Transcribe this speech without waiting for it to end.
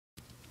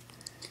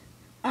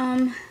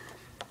Um,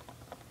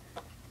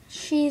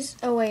 she's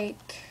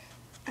awake.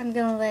 I'm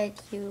gonna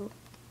let you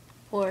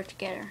work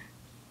together.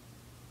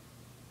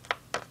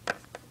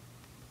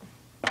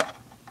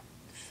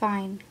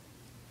 Fine.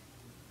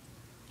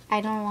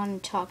 I don't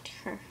want to talk to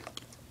her.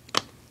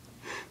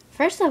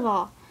 First of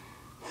all,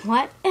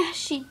 what is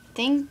she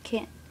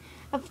thinking?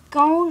 Of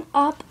going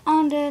up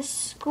on the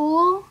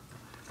school?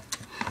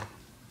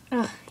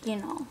 Ugh, you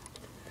know.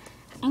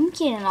 I'm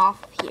getting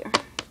off of here.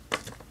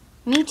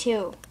 Me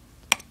too.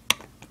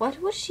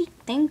 What was she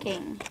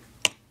thinking?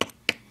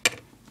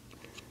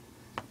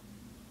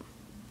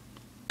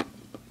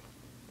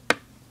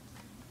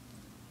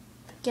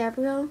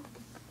 Gabriel?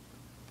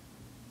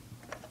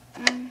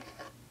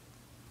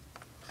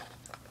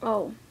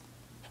 Oh,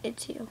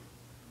 it's you.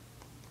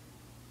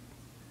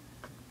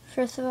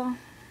 First of all,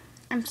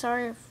 I'm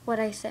sorry for what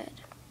I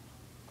said.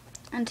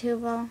 And two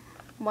of all,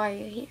 why are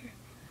you here?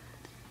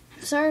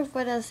 I'm sorry for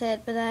what I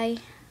said, but I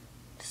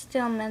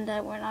still meant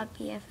that we're not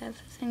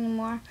BFFs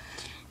anymore.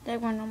 That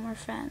we're no more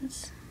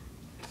friends.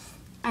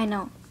 I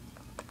know.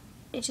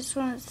 I just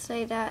wanted to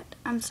say that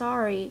I'm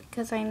sorry,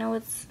 because I know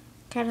it's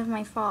kind of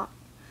my fault.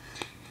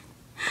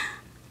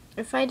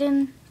 If I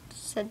didn't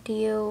said to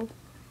you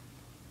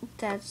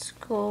that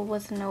school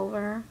wasn't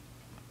over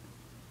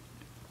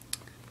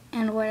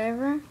and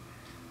whatever,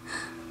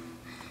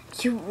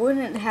 you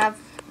wouldn't have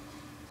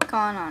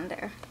gone on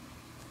there.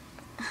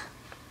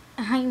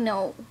 I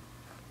know.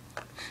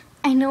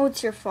 I know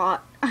it's your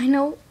fault. I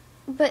know,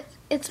 but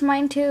it's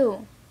mine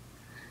too.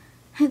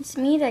 It's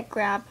me that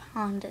grabbed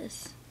on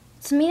this.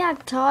 It's me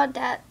that thought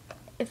that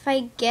if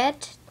I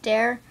get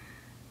there,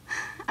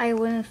 I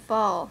wouldn't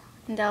fall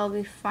and I'll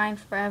be fine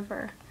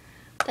forever.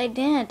 But I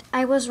didn't.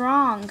 I was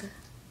wrong.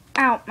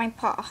 Ow, my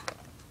paw.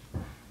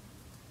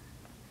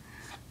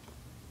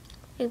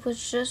 It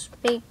was just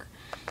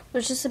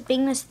a big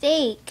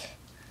mistake.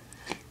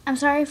 I'm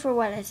sorry for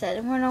what I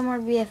said. We're no more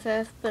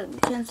BFF, but we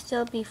can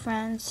still be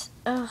friends.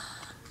 Ugh.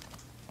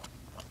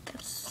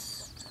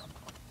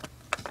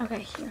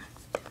 Okay, here.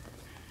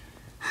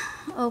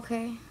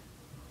 Okay.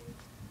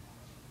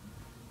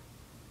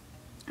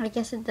 I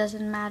guess it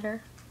doesn't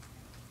matter.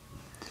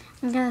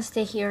 I'm gonna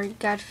stay here. You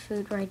got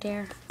food right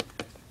there.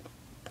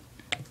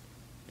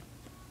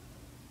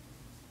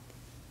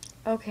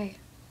 Okay.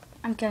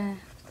 I'm gonna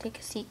take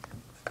a seat.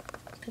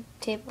 Put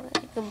the table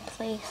in a good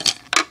place.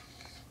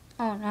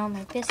 Oh no,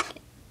 my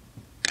biscuit.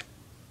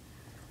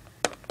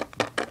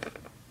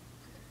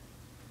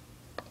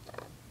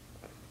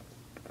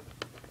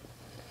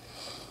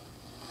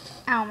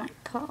 Ow, my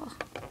paw.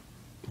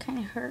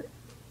 Kinda hurt.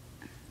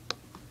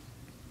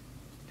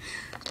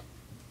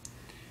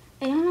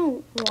 I don't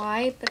know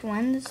why, but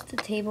when the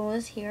table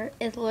was here,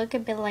 it looked a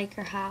bit like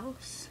your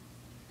house.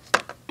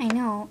 I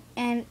know,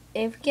 and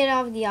if you get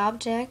all the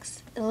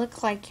objects, it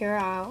looks like your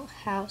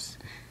house.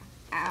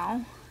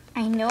 Ow.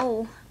 I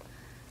know.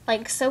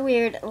 Like, so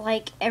weird.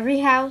 Like, every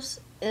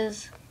house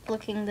is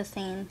looking the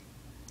same.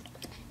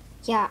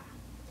 Yeah,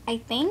 I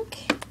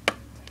think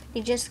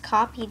they just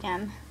copied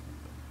them.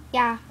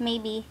 Yeah,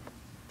 maybe.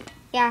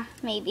 Yeah,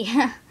 maybe.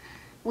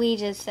 We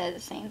just said the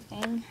same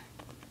thing.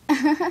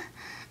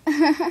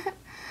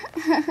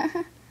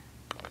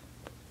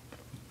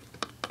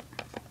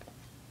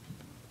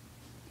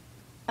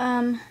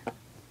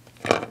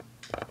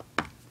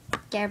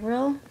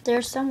 Gabriel,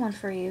 there's someone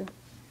for you.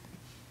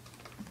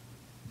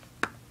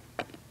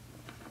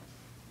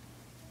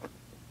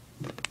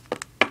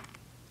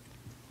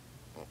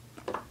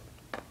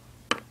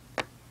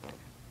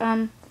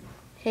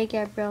 Hey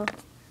Gabriel.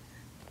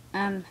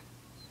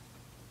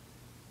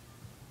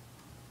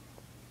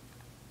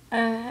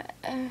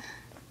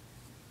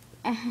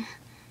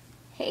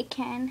 Hey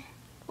Ken,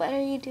 what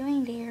are you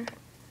doing there?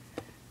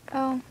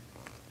 Oh,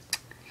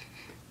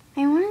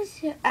 I wanted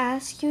to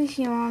ask you if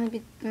you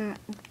want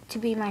to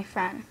be my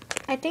friend.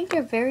 I think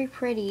you're very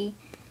pretty,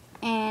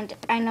 and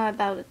I know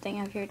about the thing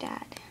of your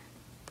dad.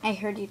 I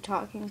heard you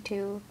talking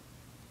to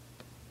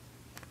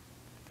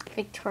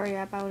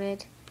Victoria about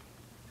it.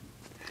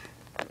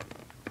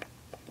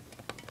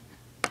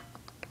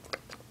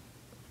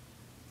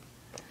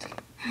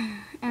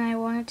 And I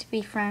wanted to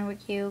be friends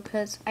with you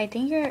because I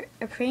think you're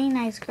a pretty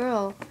nice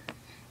girl.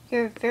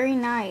 You're very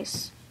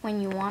nice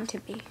when you want to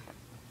be.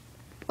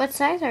 What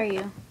size are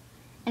you?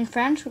 And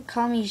French would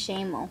call me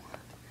Jamo.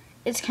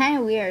 It's kind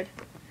of weird.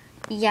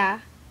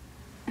 Yeah.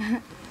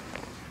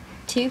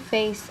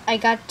 Two-Face. I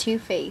got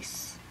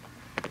Two-Face.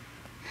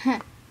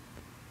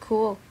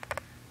 Cool.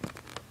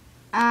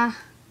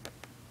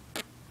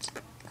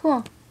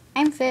 Cool.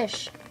 I'm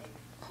Fish.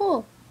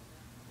 Cool.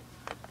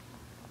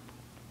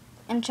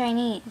 In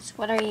Chinese,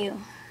 what are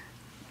you?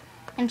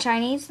 In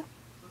Chinese,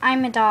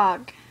 I'm a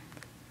dog.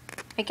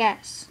 I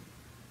guess.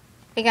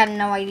 I got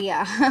no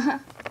idea.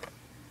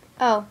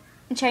 Oh,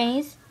 in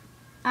Chinese,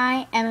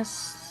 I am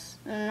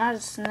not a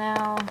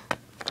snail.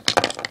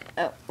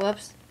 Oh,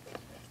 whoops.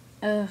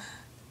 Ugh,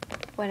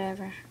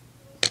 whatever.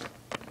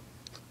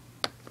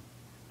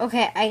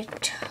 Okay, I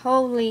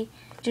totally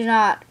do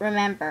not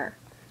remember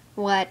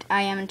what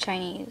I am in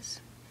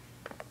Chinese.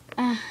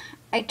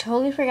 I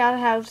totally forgot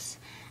how to.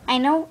 I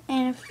know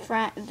in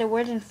the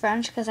word in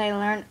French because I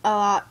learned a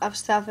lot of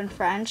stuff in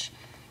French.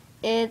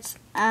 It's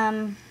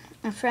in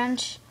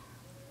French.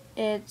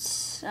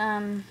 It's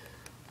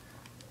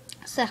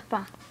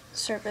serpent,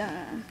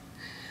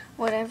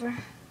 whatever.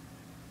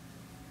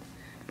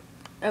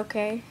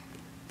 Okay.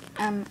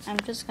 I'm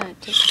just gonna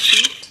take a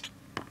seat.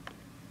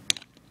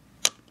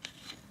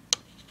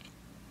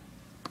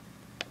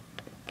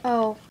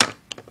 Oh,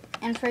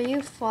 and for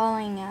you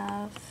falling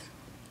off,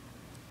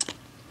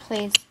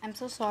 please, I'm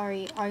so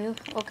sorry. Are you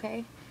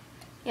okay?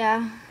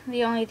 Yeah,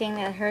 the only thing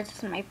that hurts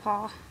is my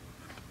paw.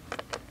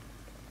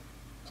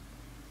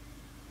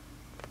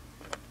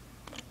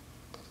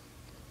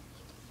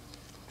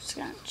 Just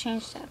gonna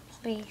change that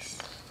place.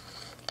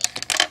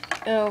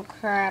 Oh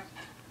crap.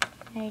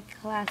 I need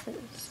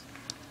glasses.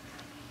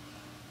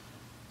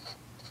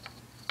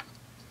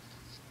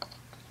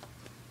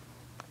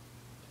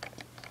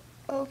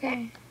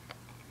 Okay.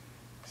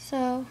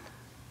 So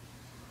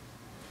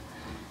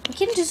we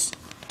can just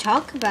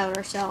talk about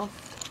ourselves.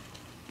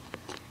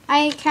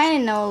 I kind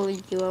of know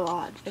you a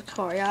lot,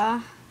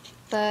 Victoria,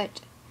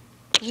 but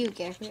you,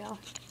 Gabriel.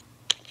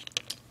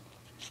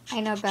 I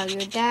know about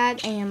your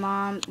dad and your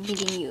mom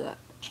beating you up.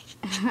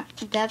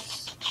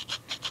 That's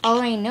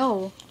all I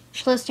know.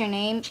 Plus your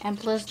name and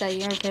plus that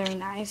you're very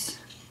nice.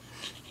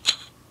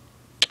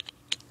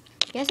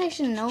 Guess I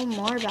should know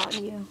more about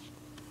you.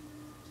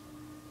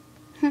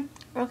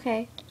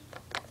 Okay.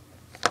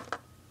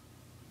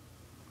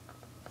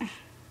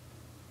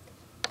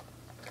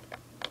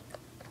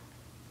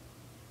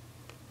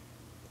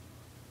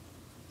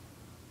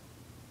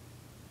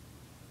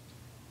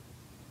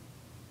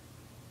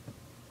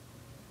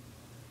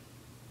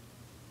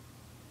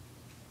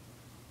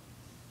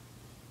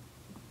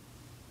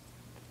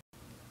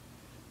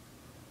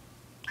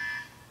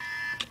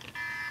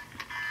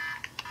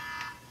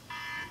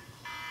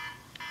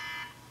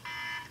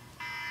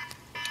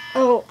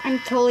 Oh, I'm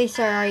totally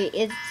sorry.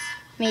 It's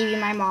maybe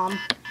my mom.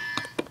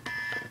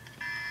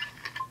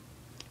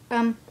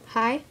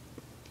 Hi?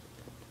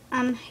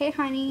 Hey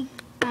honey.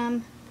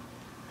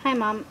 Hi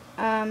mom.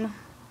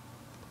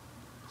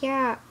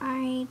 Yeah,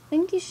 I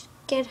think you should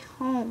get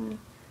home.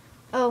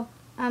 Oh,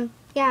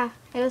 yeah,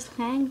 I was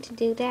planning to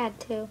do that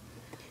too.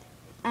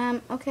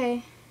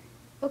 Okay.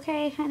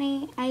 Okay,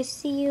 honey, I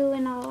see you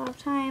in a lot of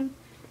time.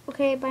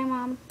 Okay, bye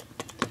mom.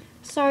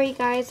 Sorry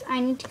guys, I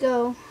need to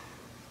go.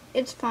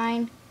 It's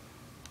fine.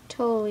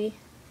 Totally.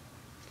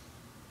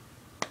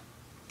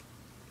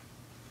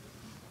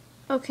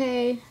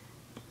 Okay.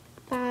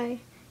 Bye.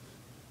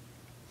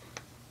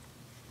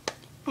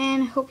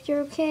 And hope you're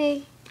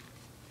okay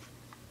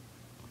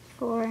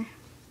for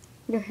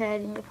your head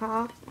and your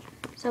paw.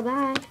 So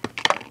bye.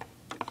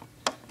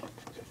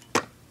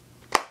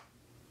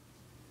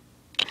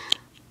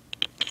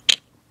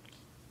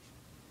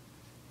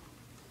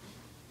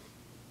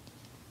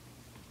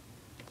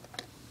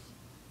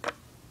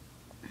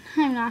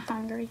 I'm not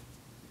hungry.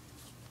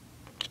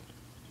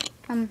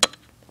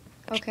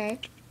 Okay.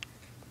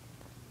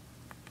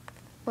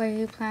 What are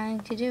you planning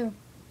to do?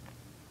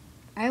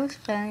 I was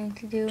planning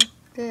to do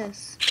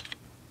this.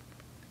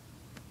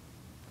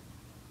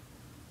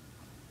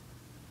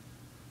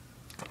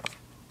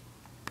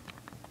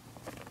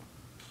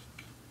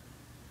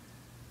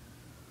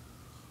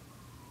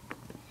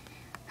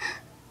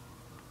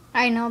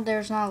 I know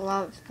there's not a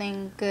lot of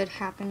things good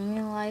happening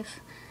in life.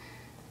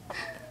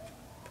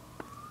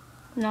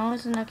 Now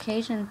is an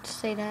occasion to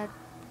say that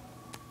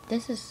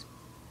this is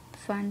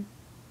fun.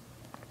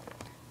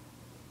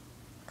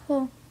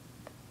 Cool.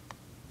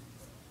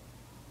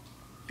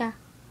 Yeah.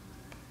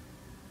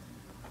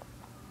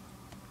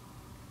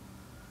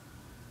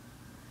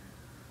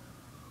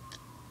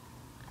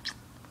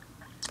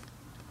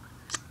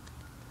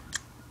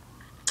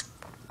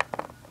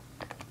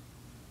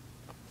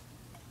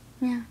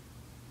 Yeah.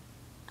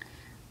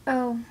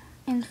 Oh,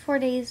 in 4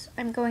 days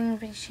I'm going on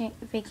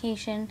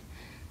vacation.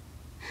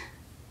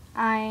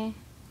 I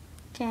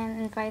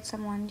can invite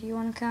someone. Do you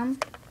want to come?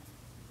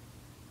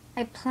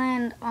 I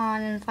planned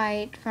on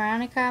invite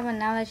Veronica, but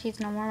now that she's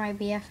no more my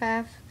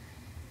BFF,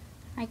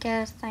 I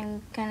guess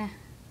I'm gonna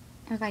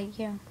invite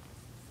you.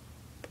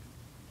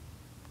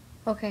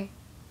 Okay.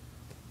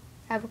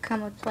 I will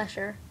come with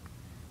pleasure.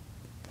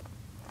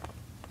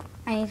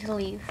 I need to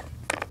leave.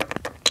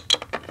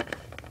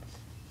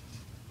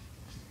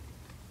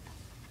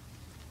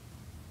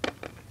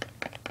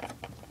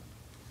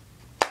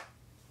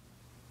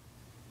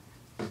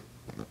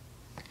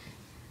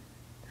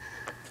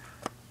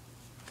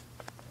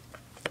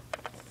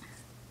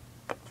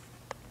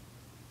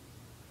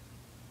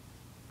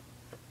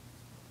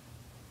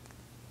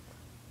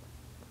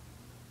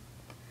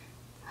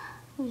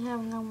 We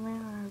have no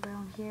mirror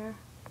around here.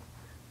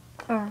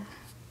 Or,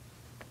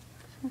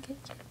 okay.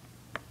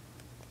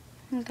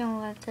 I'm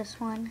gonna let this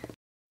one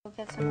go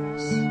get some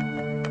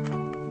rest.